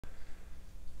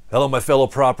Hello, my fellow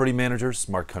property managers.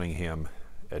 Mark Cunningham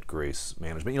at Grace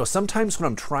Management. You know, sometimes when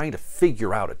I'm trying to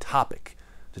figure out a topic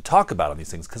to talk about on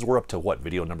these things, because we're up to what,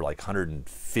 video number like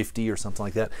 150 or something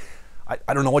like that,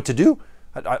 I don't know what to do.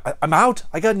 I'm out.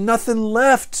 I got nothing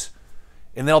left.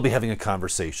 And then I'll be having a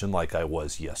conversation like I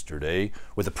was yesterday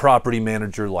with a property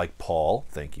manager like Paul.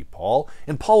 Thank you, Paul.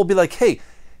 And Paul will be like, hey,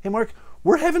 Mark,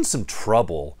 we're having some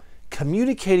trouble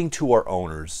communicating to our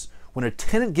owners when a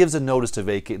tenant gives a notice to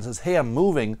vacate and says, hey, I'm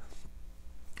moving.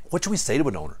 What should we say to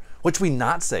an owner? What should we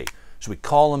not say? Should we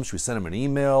call them? Should we send them an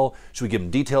email? Should we give them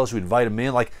details? Should we invite them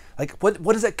in? Like what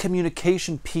does that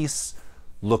communication piece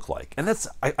look like? And that's,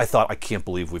 I thought, I can't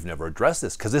believe we've never addressed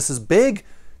this, because this is big.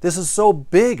 This is so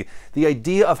big. The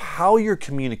idea of how you're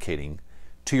communicating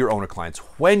to your owner clients,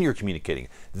 when you're communicating.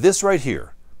 This right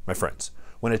here, my friends,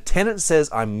 when a tenant says,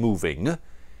 I'm moving,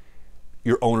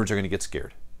 your owners are going to get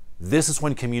scared. This is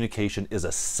when communication is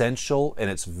essential, and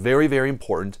it's very, very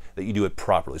important that you do it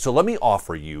properly. So let me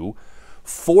offer you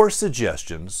 4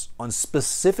 suggestions on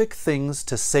specific things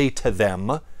to say to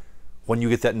them when you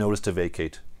get that notice to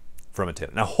vacate from a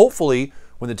tenant. Now, hopefully,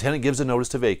 when the tenant gives a notice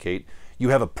to vacate, you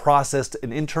have a process,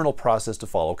 an internal process to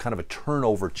follow, kind of a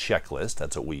turnover checklist.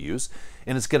 That's what we use.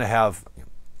 And it's going to have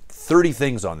 30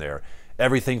 things on there.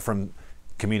 Everything from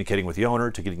communicating with the owner,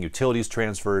 to getting utilities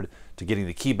transferred, to getting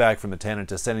the key back from the tenant,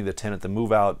 to sending the tenant the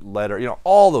move out letter, you know,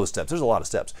 all those steps. There's a lot of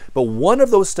steps. But one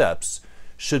of those steps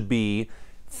should be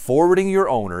forwarding your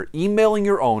owner, emailing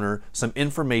your owner some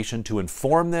information to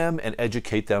inform them and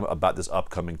educate them about this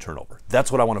upcoming turnover.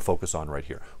 That's what I want to focus on right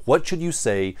here. What should you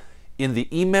say in the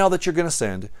email that you're going to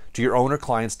send to your owner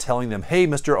clients, telling them, hey,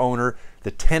 Mr. Owner,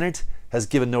 the tenant has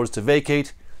given notice to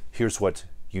vacate. Here's what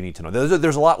you need to know.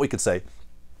 There's a lot we could say,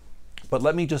 but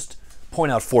let me just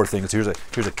point out 4 things. Here's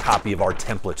a copy of our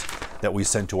template that we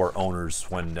send to our owners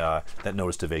when that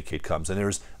notice to vacate comes. And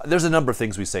there's a number of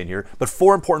things we say in here, but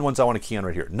 4 important ones I want to key on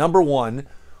right here. Number 1,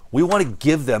 we want to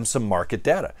give them some market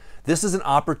data. This is an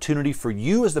opportunity for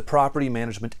you as the property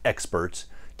management expert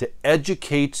to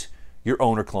educate your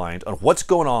owner client on what's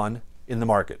going on in the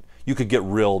market. You could get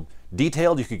real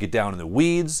detailed, you could get down in the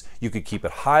weeds, you could keep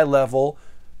it high level,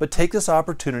 but take this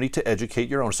opportunity to educate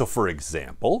your owner. So for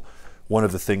example, one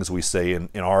of the things we say in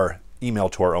our email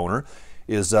to our owner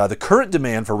is the current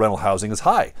demand for rental housing is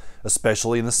high,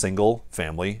 especially in the single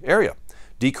family area.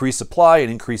 Decreased supply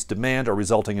and increased demand are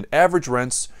resulting in average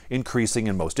rents increasing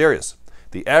in most areas.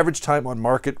 The average time on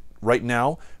market right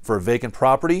now for a vacant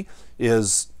property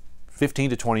is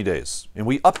 15 to 20 days. And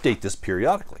we update this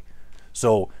periodically.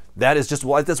 So that is just,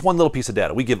 well, that's one little piece of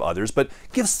data. We give others, but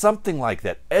give something like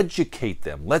that. Educate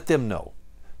them. Let them know.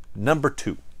 Number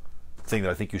 2 thing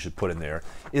that I think you should put in there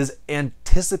is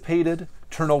anticipated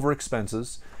turnover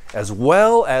expenses, as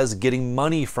well as getting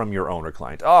money from your owner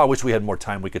client. Oh, I wish we had more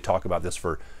time. We could talk about this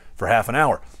for half an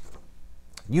hour.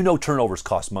 You know, turnovers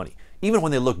cost money. Even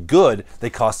when they look good, they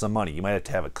cost some money. You might have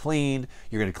to have it cleaned.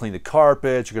 You're going to clean the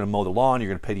carpet. You're going to mow the lawn.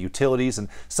 You're going to pay the utilities. And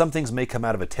some things may come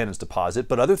out of a tenant's deposit,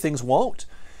 but other things won't.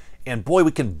 And boy,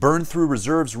 we can burn through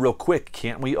reserves real quick.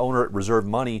 Can't we, owner, reserve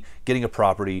money getting a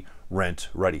property rent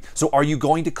ready? So are you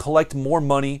going to collect more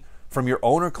money from your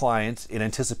owner clients in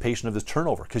anticipation of this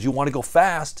turnover? Because you want to go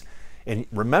fast. And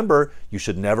remember, you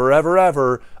should never, ever,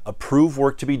 ever approve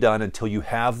work to be done until you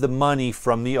have the money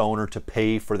from the owner to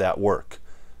pay for that work.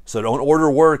 So don't order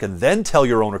work and then tell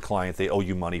your owner client they owe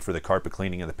you money for the carpet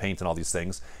cleaning and the paint and all these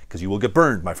things, because you will get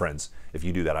burned, my friends, if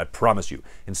you do that. I promise you.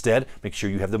 Instead, make sure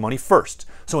you have the money first.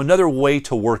 So another way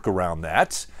to work around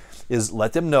that is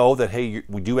let them know that, hey,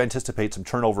 we do anticipate some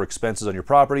turnover expenses on your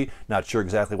property. Not sure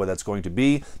exactly what that's going to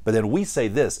be, but then we say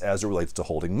this as it relates to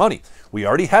holding money. We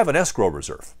already have an escrow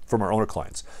reserve from our owner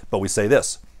clients, but we say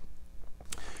this: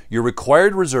 your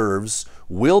required reserves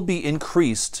will be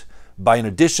increased by an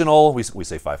additional, we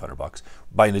say $500,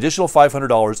 by an additional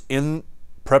 $500 in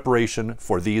preparation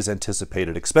for these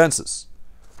anticipated expenses.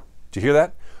 Do you hear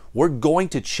that? We're going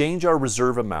to change our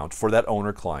reserve amount for that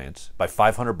owner client by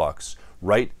 $500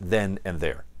 right then and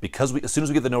there, because as soon as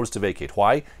we get the notice to vacate.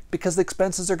 Why? Because the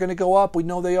expenses are going to go up. We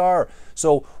know they are.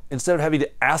 So instead of having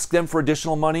to ask them for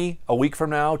additional money a week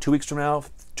from now, 2 weeks from now,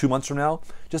 2 months from now,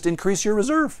 just increase your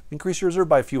reserve. Increase your reserve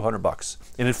by a few $100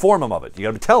 and inform them of it. You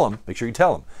got to tell them. Make sure you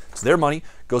tell them. It's their money.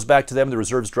 Goes back to them. The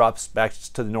reserves drops back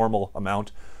to the normal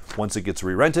amount once it gets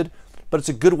re-rented. But it's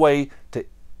a good way to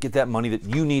get that money that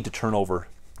you need to turn over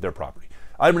their property.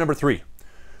 Item number 3,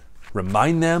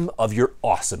 remind them of your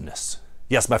awesomeness.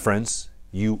 Yes, my friends,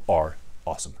 you are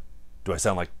awesome. Do I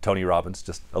sound like Tony Robbins?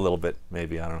 Just a little bit,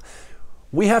 maybe, I don't know.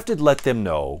 We have to let them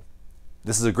know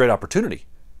this is a great opportunity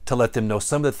to let them know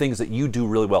some of the things that you do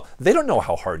really well. They don't know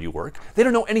how hard you work. They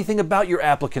don't know anything about your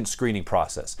applicant screening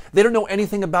process. They don't know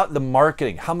anything about the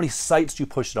marketing, how many sites you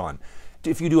push it on,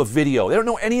 if you do a video. They don't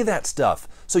know any of that stuff.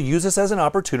 So use this as an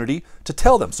opportunity to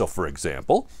tell them. So for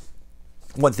example,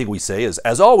 one thing we say is,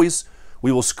 as always,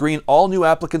 we will screen all new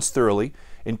applicants thoroughly,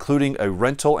 including a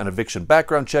rental and eviction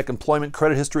background check, employment,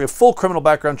 credit history, a full criminal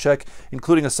background check,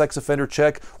 including a sex offender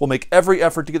check. We'll make every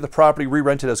effort to get the property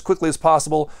re-rented as quickly as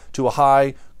possible to a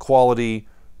high-quality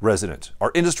resident.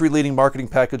 Our industry-leading marketing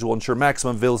package will ensure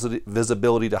maximum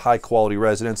visibility to high-quality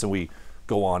residents, and we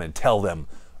go on and tell them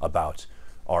about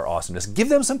our awesomeness. Give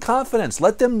them some confidence.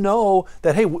 Let them know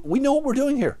that, hey, we know what we're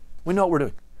doing here. We know what we're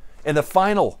doing. And the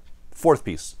final, fourth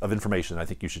piece of information I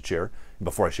think you should share, and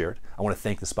before I share it, I want to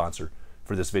thank the sponsor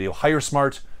for this video,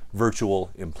 HireSmart Virtual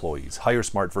Employees.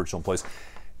 HireSmart Virtual Employees.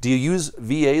 Do you use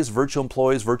VAs, virtual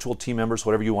employees, virtual team members,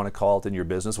 whatever you want to call it in your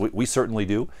business? We certainly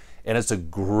do. And it's a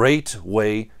great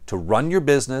way to run your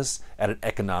business at an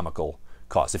economical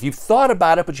cost. If you've thought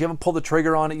about it, but you haven't pulled the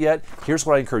trigger on it yet, here's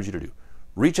what I encourage you to do.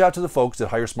 Reach out to the folks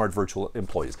at HireSmart Virtual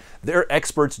Employees. They're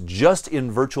experts just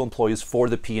in virtual employees for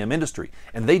the PM industry,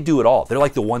 and they do it all. They're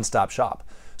like the one-stop shop.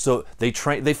 So they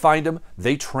find them,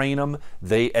 they train them,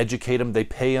 they educate them, they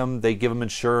pay them, they give them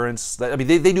insurance. I mean,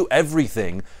 they do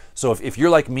everything. So if you're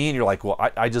like me and you're like, well,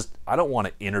 I don't want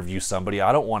to interview somebody,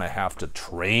 I don't want to have to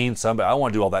train somebody, I don't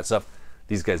want to do all that stuff.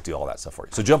 These guys do all that stuff for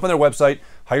you. So jump on their website,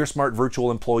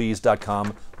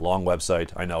 HireSmartVirtualEmployees.com. Long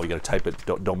website. I know you got to type it.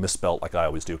 Don't misspell it like I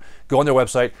always do. Go on their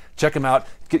website, check them out,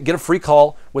 get a free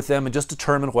call with them, and just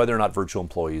determine whether or not virtual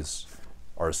employees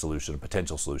are a solution, a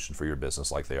potential solution for your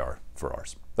business, like they are for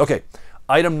ours. Okay,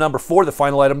 item number 4, the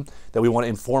final item that we want to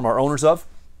inform our owners of.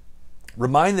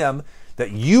 Remind them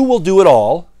that you will do it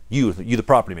all, you the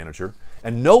property manager,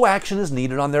 and no action is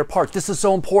needed on their part. This is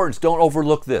so important. Don't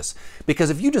overlook this. Because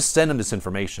if you just send them this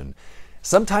information,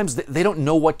 sometimes they don't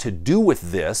know what to do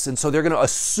with this, and so they're going to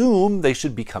assume they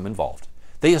should become involved.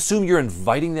 They assume you're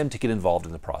inviting them to get involved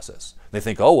in the process. They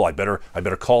think, oh, well, I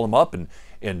better call them up and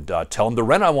tell them the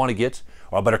rent I want to get,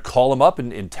 or I better call them up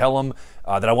and tell them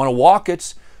that I want to walk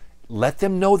it. Let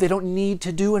them know they don't need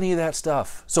to do any of that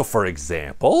stuff. So for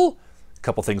example, a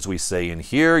couple things we say in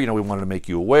here, we wanted to make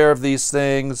you aware of these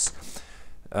things.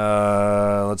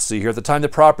 Let's see here. At the time the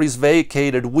property is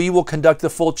vacated, we will conduct the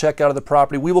full checkout of the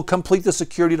property. We will complete the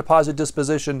security deposit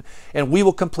disposition, and we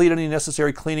will complete any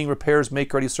necessary cleaning, repairs,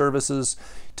 make-ready services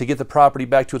to get the property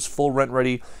back to its full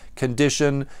rent-ready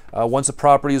condition. Once the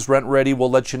property is rent-ready, we'll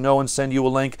let you know and send you a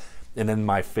link. And then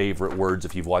my favorite words,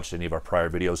 if you've watched any of our prior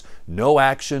videos, no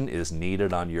action is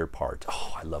needed on your part.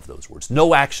 Oh, I love those words.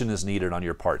 No action is needed on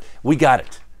your part. We got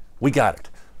it. We got it.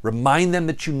 Remind them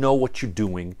that you know what you're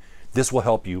doing. This will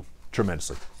help you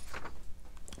tremendously.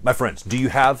 My friends, do you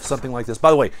have something like this?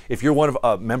 By the way, if you're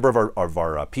a member of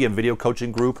our PM video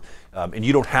coaching group and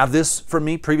you don't have this from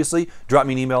me previously, drop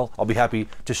me an email. I'll be happy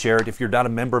to share it. If you're not a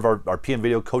member of our PM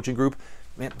video coaching group,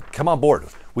 man, come on board.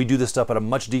 We do this stuff at a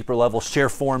much deeper level. Share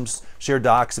forms, share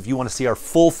docs. If you want to see our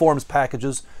full forms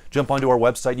packages, jump onto our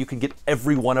website. You can get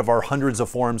every one of our hundreds of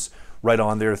forms right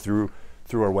on there through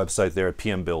our website there at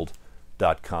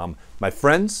pmbuild.com. My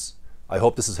friends, I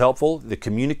hope this is helpful. The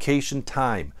communication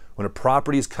time when a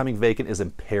property is coming vacant is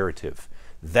imperative.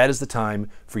 That is the time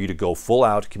for you to go full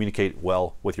out, communicate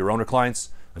well with your owner clients.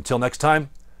 Until next time,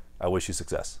 I wish you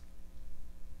success.